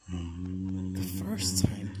first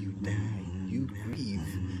time you die, you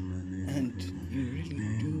grieve, and you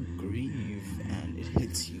really do grieve, and it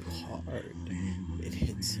hits you hard. It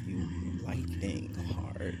hits you lightning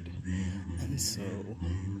hard. And so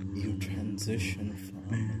you transition from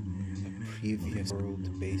a previous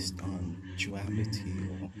world based on duality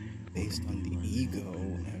or based on the ego,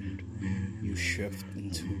 and you shift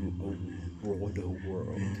into a broader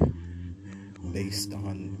world based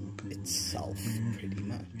on itself, pretty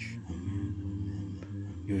much.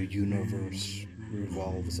 Your universe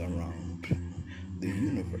revolves around the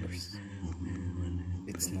universe.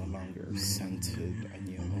 It's no longer centered on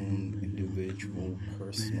your own individual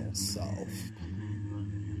personal self.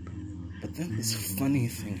 But then this funny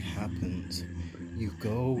thing happens. You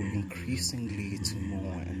go increasingly to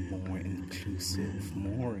more and more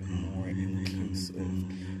inclusive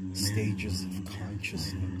stages of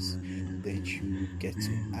consciousness, that you get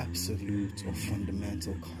to absolute or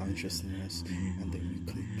fundamental consciousness, and then you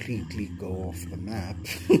completely go off the map,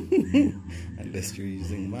 unless you're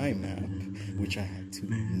using my map, which I had to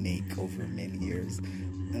make over many years,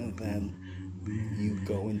 and then you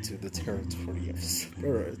go into the territory of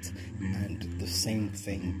spirit, and the same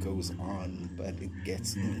thing goes on, but it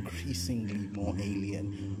gets increasingly more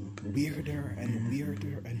alien, weirder and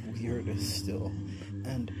weirder and weirder still.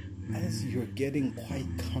 And as you're getting quite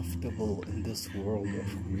comfortable in this world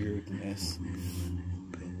of weirdness,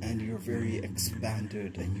 and you're very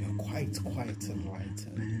expanded and you're quite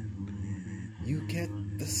enlightened, you get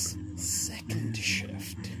this second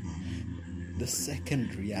shift. The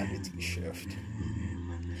second reality shift.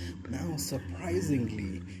 Now,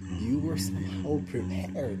 surprisingly, you were somehow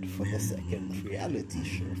prepared for the second reality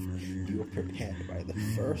shift. You were prepared by the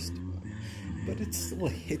first one, but it still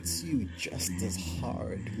hits you just as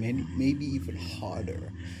hard, maybe even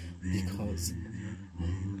harder, because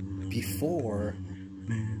before,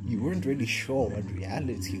 you weren't really sure what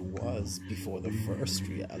reality was before the first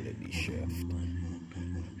reality shift.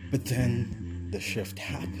 But then the shift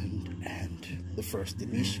happened, and the first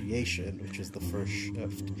initiation, which is the first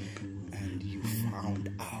shift, and you found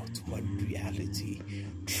out what reality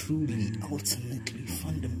truly, ultimately,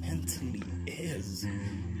 fundamentally is.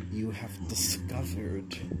 You have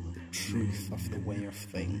discovered the truth of the way of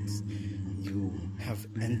things. You have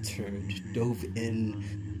dove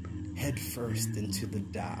in headfirst into the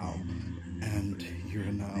Tao, and you're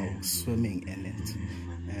now swimming in it,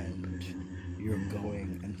 and you're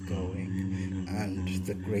going and going, and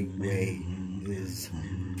the Great Way is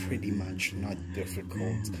pretty much not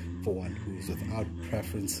difficult for one who's without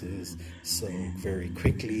preferences. So very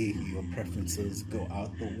quickly your preferences go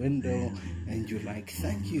out the window, and you're like,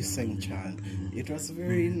 thank you, Seng-chan, it was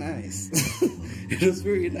very nice. It was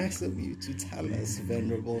very nice of you to tell us,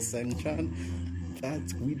 Venerable Seng-chan,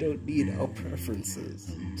 that we don't need our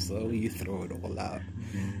preferences. So you throw it all out,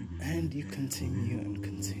 and you continue and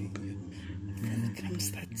continue. Then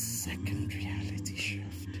comes that second reality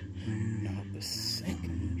shift. Now, the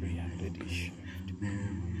second reality shift,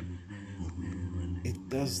 it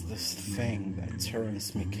does this thing that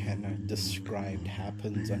Terence McKenna described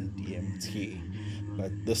happens on DMT,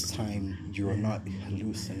 but this time you're not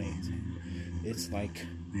hallucinating. It's like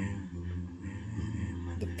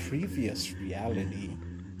the previous reality.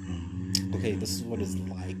 Okay, this is what it's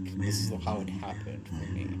like. This is how it happened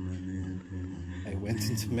for me. I went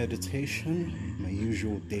into meditation, my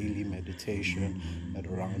usual daily meditation at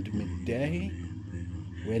around midday,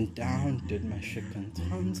 went down, did my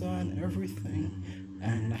shikantaza and everything,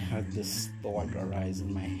 and I had this thought arise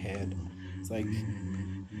in my head. It's like,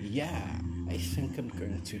 yeah, I think I'm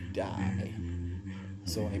going to die.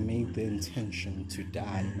 So I made the intention to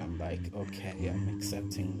die, and I'm like, okay, I'm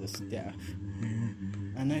accepting this death.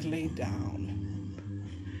 And I lay down.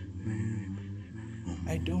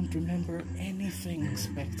 I don't remember anything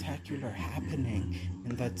spectacular happening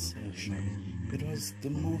in that session. It was the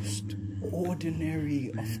most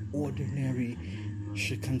ordinary of ordinary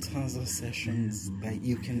shikantaza sessions that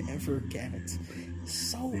you can ever get.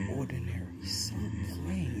 So ordinary, so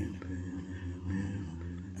plain.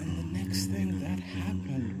 And the next thing that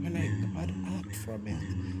happened when I got up from it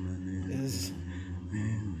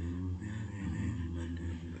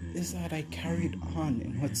is that I carried on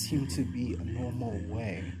in what seemed to be a normal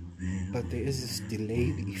way. But there is this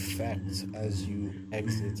delayed effect as you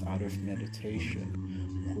exit out of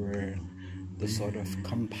meditation, where the sort of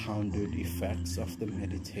compounded effects of the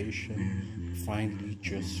meditation finally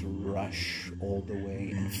just rush all the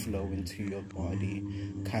way and flow into your body,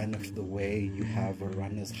 kind of the way you have a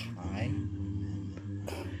runner's high,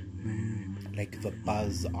 like the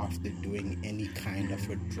buzz after doing any kind of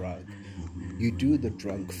a drug. you do the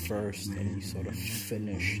drug first and you sort of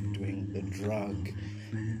finish doing the drug,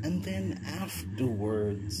 and then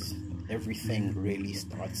afterwards everything really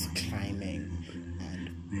starts climbing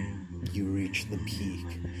and you reach the peak.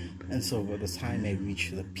 And so by the time I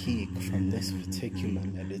reached the peak from this particular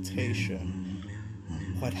meditation,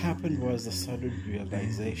 what happened was a sudden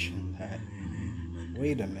realization that,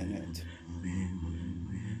 wait a minute,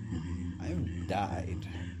 I've died.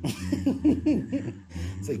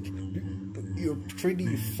 It's like you're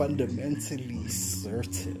pretty fundamentally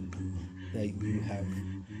certain that you have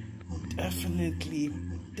definitely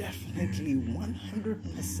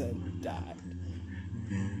 100% died,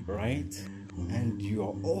 right? And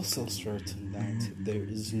you're also certain that there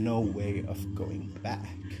is no way of going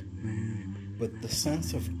back. But the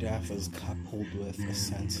sense of death is coupled with a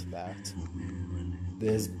sense that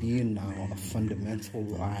there's been now a fundamental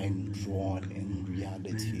line drawn in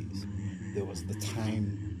realities. There was the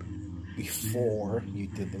time before you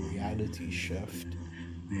did the reality shift,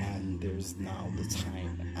 and there's now the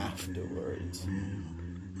time afterwards.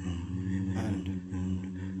 And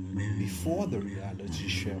before the reality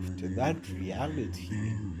shift, that reality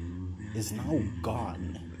is now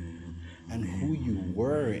gone. And who you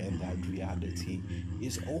were in that reality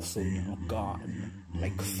is also now gone.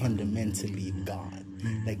 Like fundamentally gone.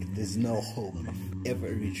 Like there's no hope of ever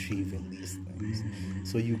retrieving these things.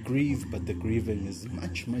 So you grieve, but the grieving is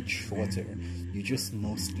much shorter. You're just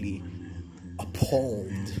mostly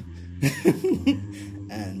appalled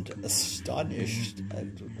and astonished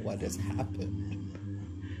at what has happened.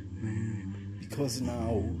 Because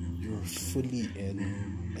now you're fully in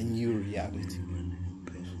a new reality.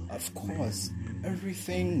 Of course,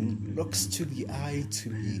 everything looks to the eye to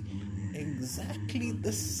be exactly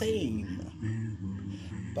the same.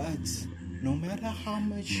 But no matter how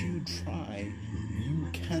much you try, you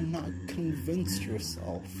cannot convince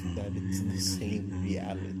yourself that it's the same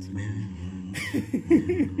reality.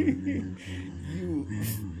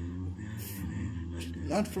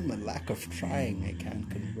 Not from a lack of trying, I can't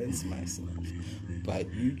convince myself,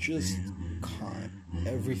 but you just can't.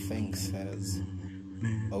 Everything says,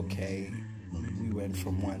 okay, we went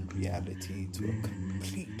from one reality to a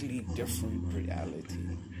completely different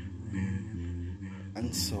reality.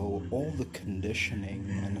 And so all the conditioning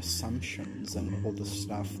and assumptions and all the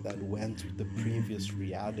stuff that went with the previous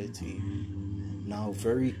reality now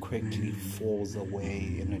very quickly falls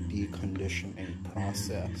away in a deconditioning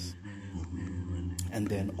process. And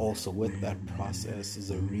then also with that process is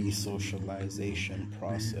a re-socialization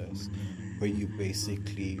process where you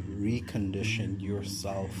basically recondition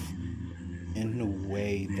yourself in a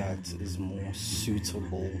way that is more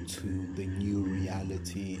suitable to the new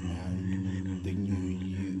reality and the new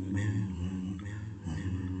you.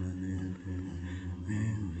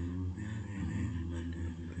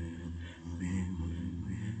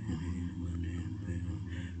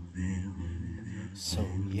 So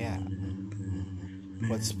yeah,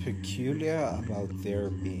 what's peculiar about there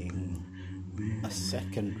being a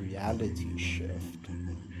second reality shift,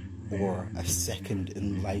 or a second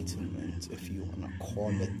enlightenment, if you want to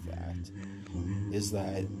call it that, is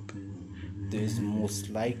that there's most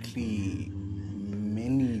likely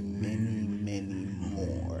many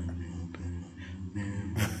more.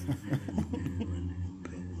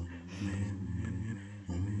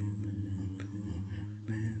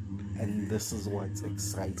 And this is what's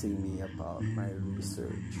exciting me about my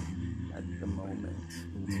research at the moment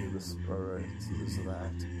into the spirit, is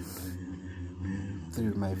that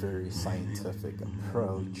through my very scientific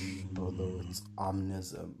approach, although it's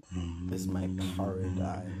omnism is my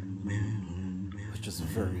paradigm, which is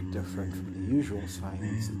very different from the usual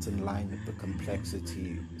science. It's in line with the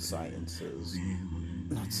complexity sciences,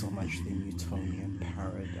 not so much the Newtonian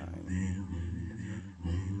paradigm.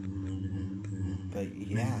 But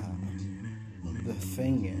yeah, the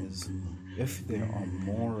thing is, if there are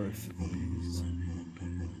more of these,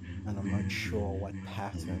 and I'm not sure what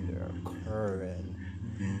pattern they occur in,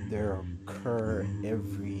 they occur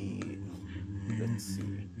every, let's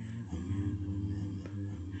see,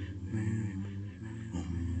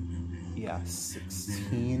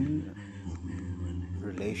 16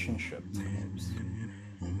 relationship types,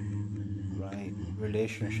 right?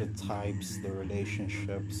 Relationship types, the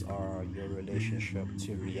relationships are your relationship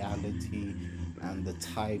to reality, and the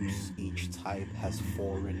types, each type has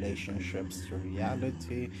 4 relationships to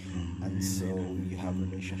reality, and so you have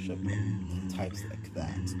relationship types like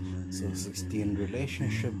that. So 16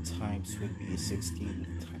 relationship types would be 16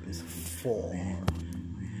 times 4,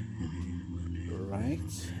 right?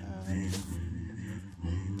 And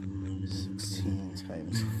 16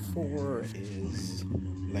 times 4 is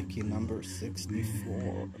lucky number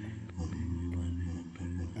 64.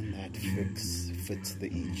 that fits the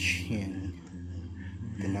I Ching.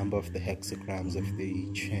 The number of the hexagrams of the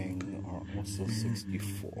I Ching are also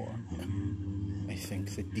 64. I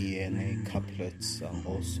think the DNA couplets are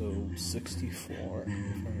also 64,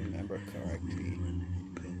 if I remember correctly.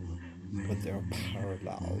 But there are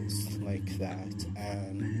parallels like that,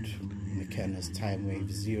 and McKenna's time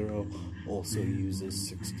wave 0 also uses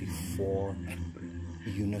 64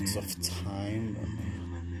 units of time,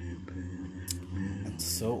 and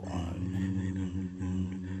so on.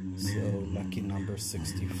 So lucky number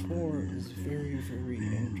 64 is very, very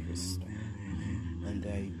interesting. And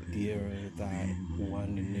the idea that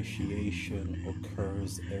one initiation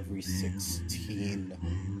occurs every 16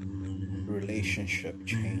 relationship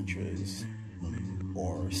changes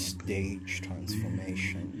or stage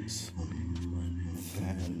transformations,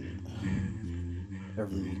 then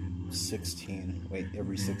every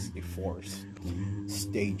 64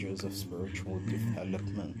 stages of spiritual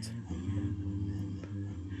development,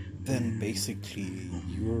 then basically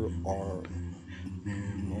you are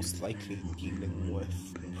most likely dealing with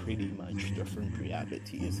pretty much different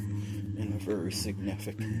realities in a very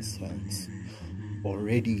significant sense.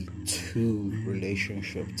 Already two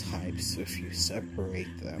relationship types, if you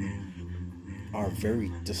separate them, are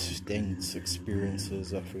very distinct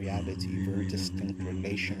experiences of reality, very distinct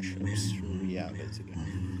relationships to reality.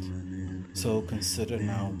 So consider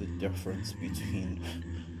now the difference between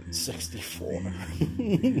 64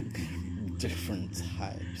 different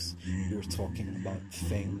types. You're talking about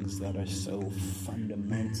things that are so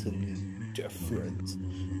fundamentally different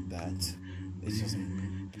that it's just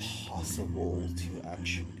impossible to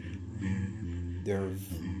actually, they're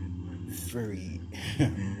very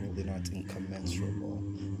really not incommensurable.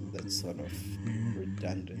 That's sort of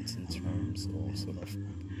redundant in terms, or sort of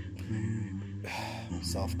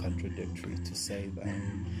self-contradictory to say that,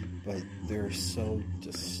 but they're so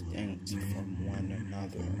distinct from one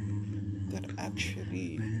another that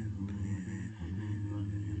actually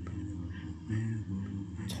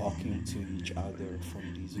talking to each other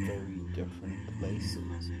from these very different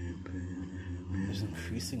places is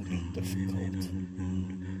increasingly difficult.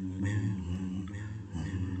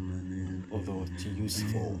 Although it's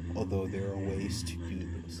useful, although there are ways to do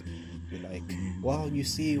this. You're like, well, you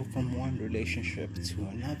see, from one relationship to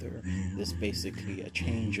another, there's basically a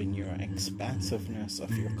change in your expansiveness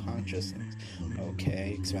of your consciousness.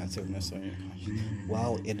 Okay, expansiveness of your consciousness.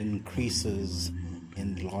 Well, it increases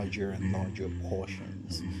in larger and larger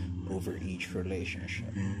portions over each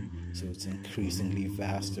relationship. So it's increasingly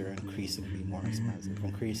vaster, increasingly more expansive,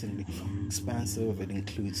 increasingly expansive. It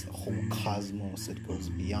includes the whole cosmos. It goes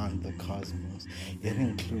beyond the cosmos. It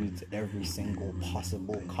includes every single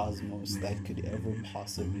possible cosmos that could ever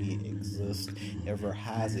possibly exist, ever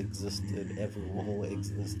has existed, ever will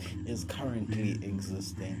exist, is currently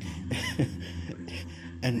existing,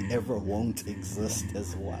 and ever won't exist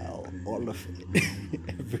as well. All of it,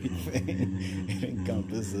 everything. It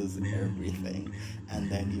encompasses everything, and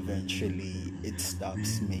then eventually it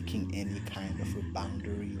stops making any kind of a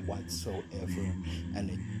boundary whatsoever,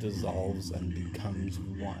 and it dissolves and becomes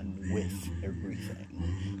one with everything,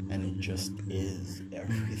 and it just is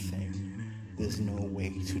everything. There's no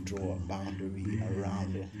way to draw a boundary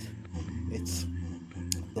around it. It's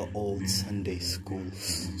the old Sunday school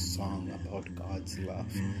song about God's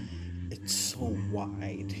love. It's so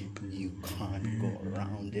wide, you can't go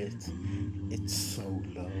around it. It's so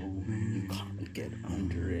low, you can't get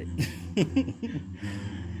under it.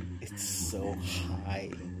 It's so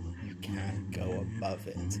high, you can't go above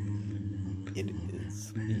it. It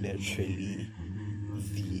is literally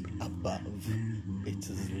the above. It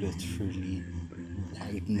is literally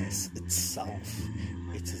wideness itself.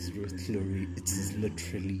 It is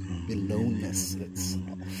literally belowness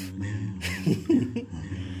itself.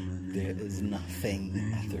 There is nothing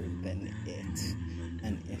other than it,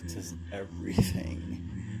 and it is everything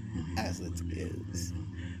as it is.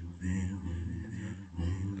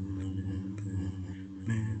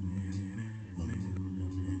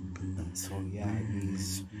 And so yeah,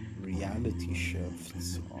 these reality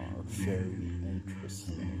shifts are very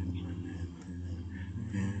interesting,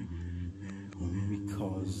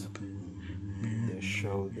 because they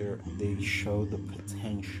show the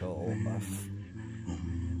potential of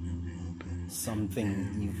something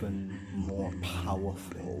even more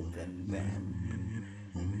powerful than them,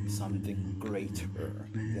 something greater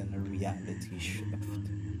than a reality shift,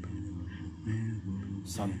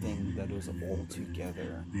 something that is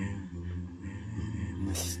altogether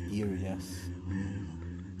mysterious and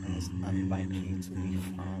is unlikely to be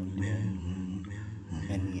found in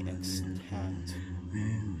any extant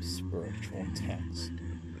spiritual text.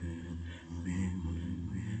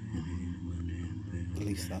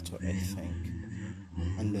 least that's what I think.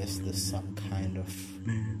 Unless there's some kind of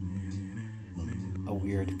a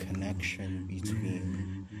weird connection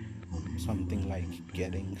between something like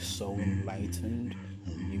getting so enlightened,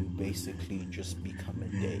 you basically just become a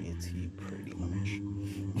deity, pretty much.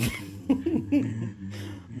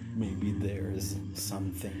 Maybe there's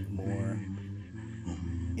something more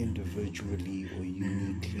individually or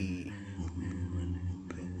uniquely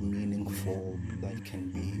meaningful that can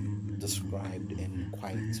be described in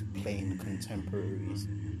quite plain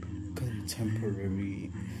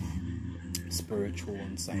contemporary spiritual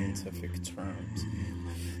and scientific terms,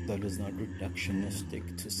 that is not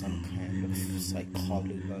reductionistic to some kind of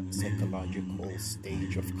psychological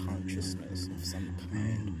stage of consciousness of some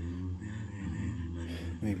kind.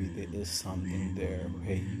 Maybe there is something there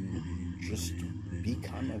where you just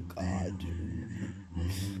become a god,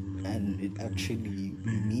 and it actually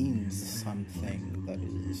means something that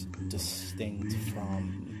is distinct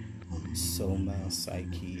from soma,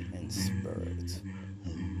 psyche, and spirit.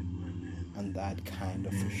 And that kind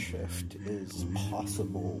of a shift is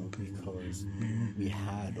possible because we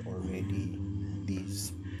had already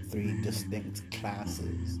these three distinct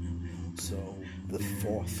classes. So the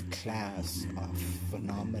fourth class of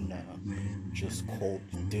phenomena, just called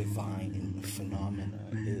divine phenomena,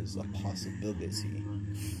 is a possibility.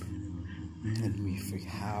 And if we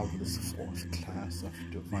have this fourth class of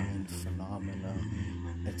divine phenomena,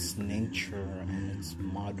 its nature and its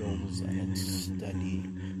models and its study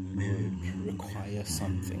would require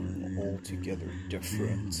something altogether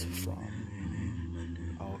different from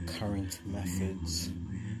our current methods.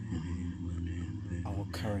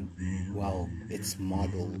 Its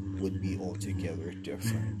model would be altogether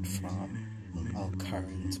different from our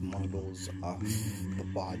current models of the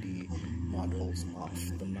body, models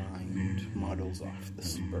of the mind, models of the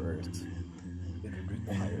spirit. It would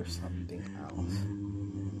require something else,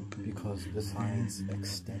 because besides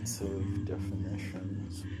extensive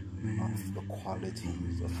definitions of the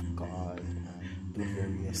qualities of God and the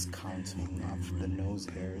various counting of the nose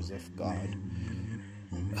hairs of God,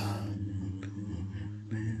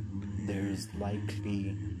 there's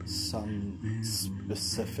likely some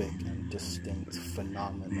specific and distinct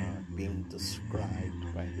phenomena being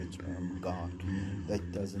described by the term God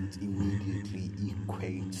that doesn't immediately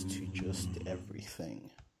equate to just everything.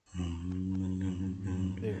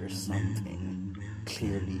 There's something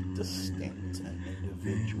clearly distinct and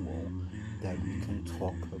individual that we can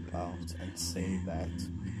talk about and say that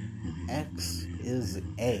X is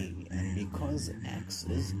A, and because X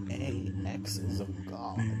is A, X is a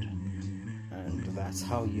God. And that's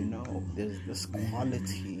how you know there's this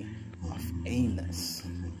quality of A-ness,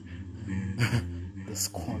 this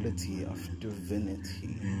quality of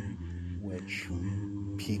divinity, which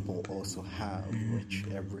people also have, which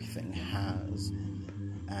everything has.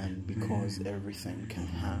 And because everything can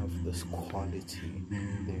have this quality,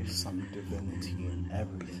 there's some divinity in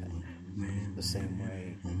everything. The same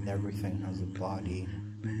way everything has a body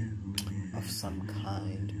of some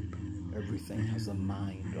kind, everything has a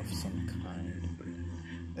mind of some kind,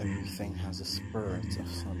 everything has a spirit of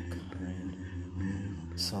some kind.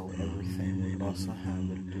 So everything would also have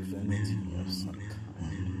a divinity of some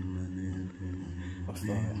kind.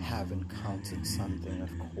 Although I have encountered something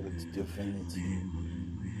I've called divinity,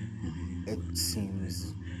 it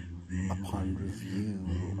seems upon review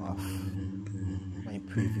of my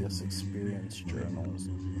previous experience journals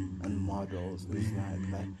and models is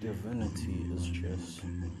that divinity is just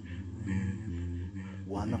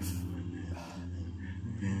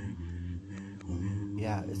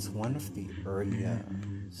it's one of the earlier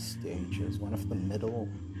stages, one of the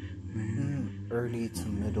early to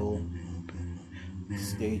middle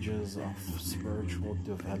stages of spiritual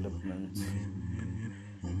development,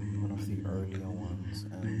 one of the earlier ones,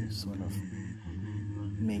 and sort of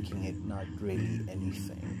making it not really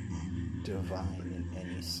anything divine in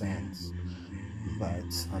any sense,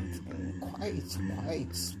 but something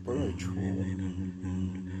quite spiritual.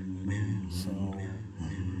 So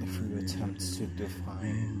if we attempt to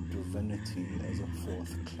define divinity as a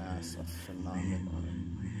fourth class of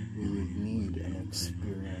phenomenon, we would need an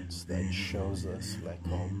experience that shows us, like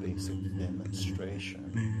our basic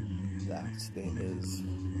demonstration, that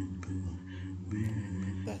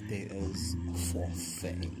there is a fourth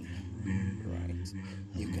thing, right?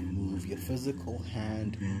 You can move your physical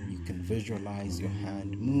hand, you can visualize your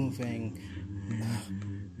hand moving,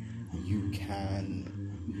 you can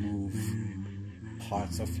move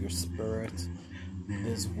parts of your spirit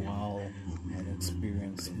as well and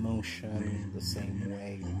experience motion the same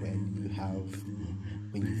way when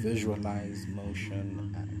you visualize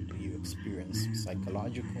motion and you experience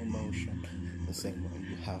psychological motion. the same way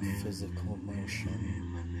you have physical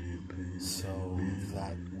motion, so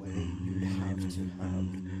that way you'd have to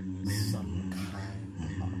have some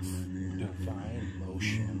kind of divine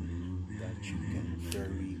motion that you can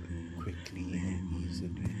very quickly and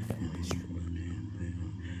easily